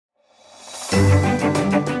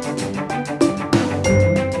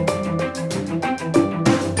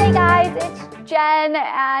Jen,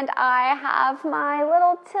 and I have my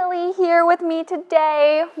little Tilly here with me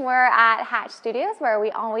today. We're at Hatch Studios, where we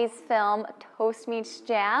always film Toast Meets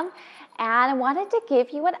Jam, and I wanted to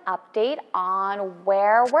give you an update on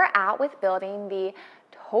where we're at with building the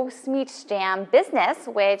Toast Meets Jam business,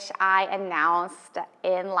 which I announced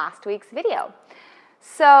in last week's video.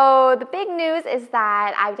 So the big news is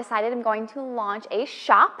that I've decided I'm going to launch a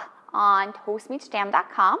shop on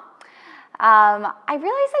toastmeetsjam.com. I realized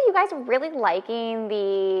that you guys are really liking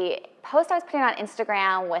the post I was putting on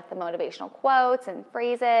Instagram with the motivational quotes and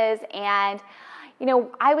phrases, and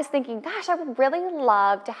I was thinking, gosh, I would really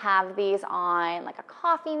love to have these on like a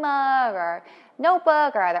coffee mug or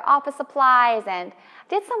notebook or other office supplies, and I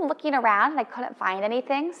did some looking around and I couldn't find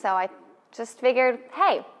anything, so I just figured,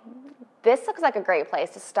 hey, this looks like a great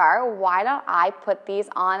place to start. Why don't I put these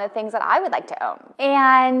on the things that I would like to own?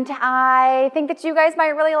 And I think that you guys might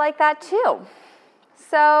really like that too.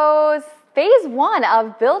 So phase one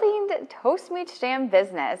of building Toast Meets Jam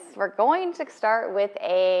business, we're going to start with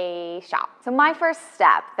a shop. So my first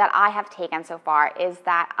step that I have taken so far is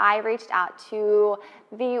that I reached out to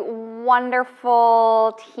the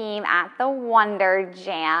wonderful team at the Wonder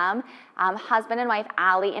Jam. Husband and wife,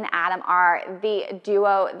 Allie and Adam, are the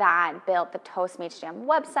duo that built the Toast Meets Jam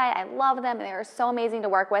website. I love them, and they are so amazing to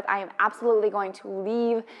work with. I am absolutely going to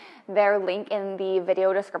leave their link in the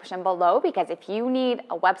video description below, because if you need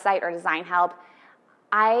a website or design help,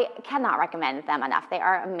 I cannot recommend them enough. They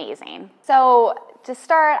are amazing. So to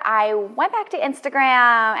start, I went back to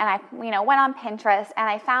Instagram and I went on Pinterest, and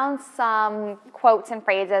I found some quotes and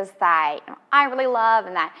phrases that I really love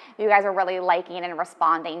and that you guys are really liking and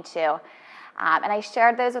responding to. And I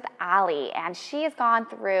shared those with Allie, and she has gone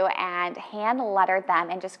through and hand-lettered them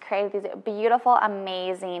and just created these beautiful,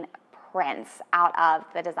 amazing prints out of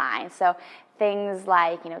the design. So things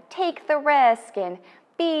like, take the risk and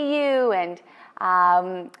be you, and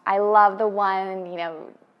I love the one,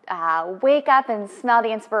 wake up and smell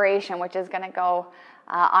the inspiration, which is going to go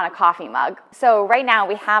on a coffee mug. So right now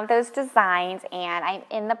we have those designs, and I'm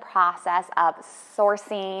in the process of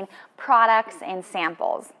sourcing products and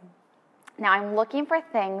samples. Now I'm looking for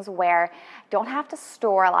things where I don't have to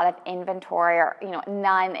store a lot of inventory, or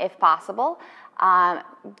none if possible.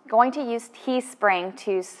 Going to use Teespring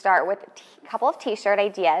to start with a couple of t-shirt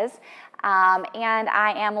ideas. And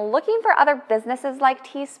I am looking for other businesses like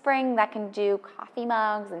Teespring that can do coffee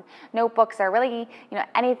mugs and notebooks, or really,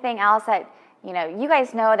 anything else that, you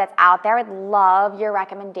guys know that's out there. I would love your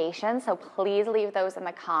recommendations, so please leave those in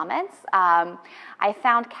the comments. I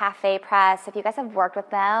found Cafe Press. If you guys have worked with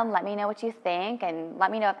them, let me know what you think, and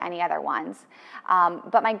let me know of any other ones.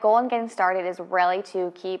 But my goal in getting started is really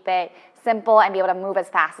to keep it simple and be able to move as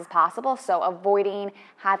fast as possible, so avoiding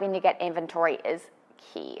having to get inventory is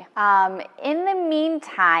key. In the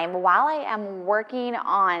meantime, while I am working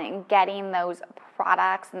on getting those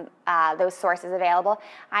products and those sources available,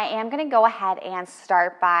 I am going to go ahead and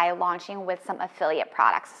start by launching with some affiliate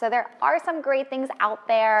products. So there are some great things out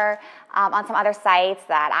there on some other sites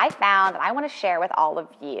that I found that I want to share with all of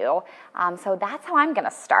you. So that's how I'm going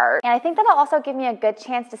to start. And I think that'll also give me a good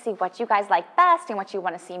chance to see what you guys like best and what you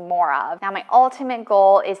want to see more of. Now, my ultimate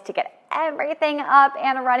goal is to get everything up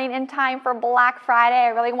and running in time for Black Friday. I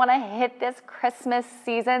really want to hit this Christmas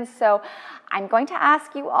season, so I'm going to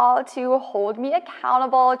ask you all to hold me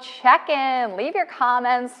accountable, check in, leave your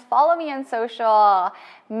comments, follow me on social,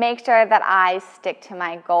 make sure that I stick to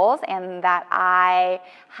my goals and that I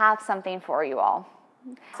have something for you all.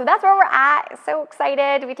 So that's where we're at. So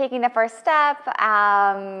excited to be taking the first step. Let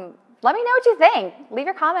me know what you think. Leave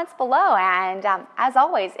your comments below, and as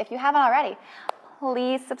always, if you haven't already,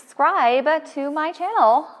 please subscribe to my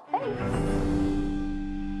channel. Thanks.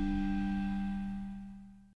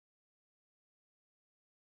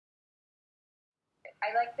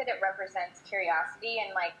 I like that it represents curiosity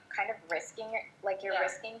and kind of risking, you're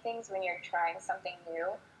risking things when you're trying something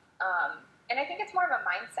new. And I think it's more of a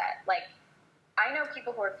mindset. I know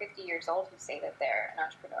people who are 50 years old who say that they're an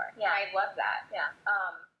entrepreneur. Yeah. And I love that. Yeah.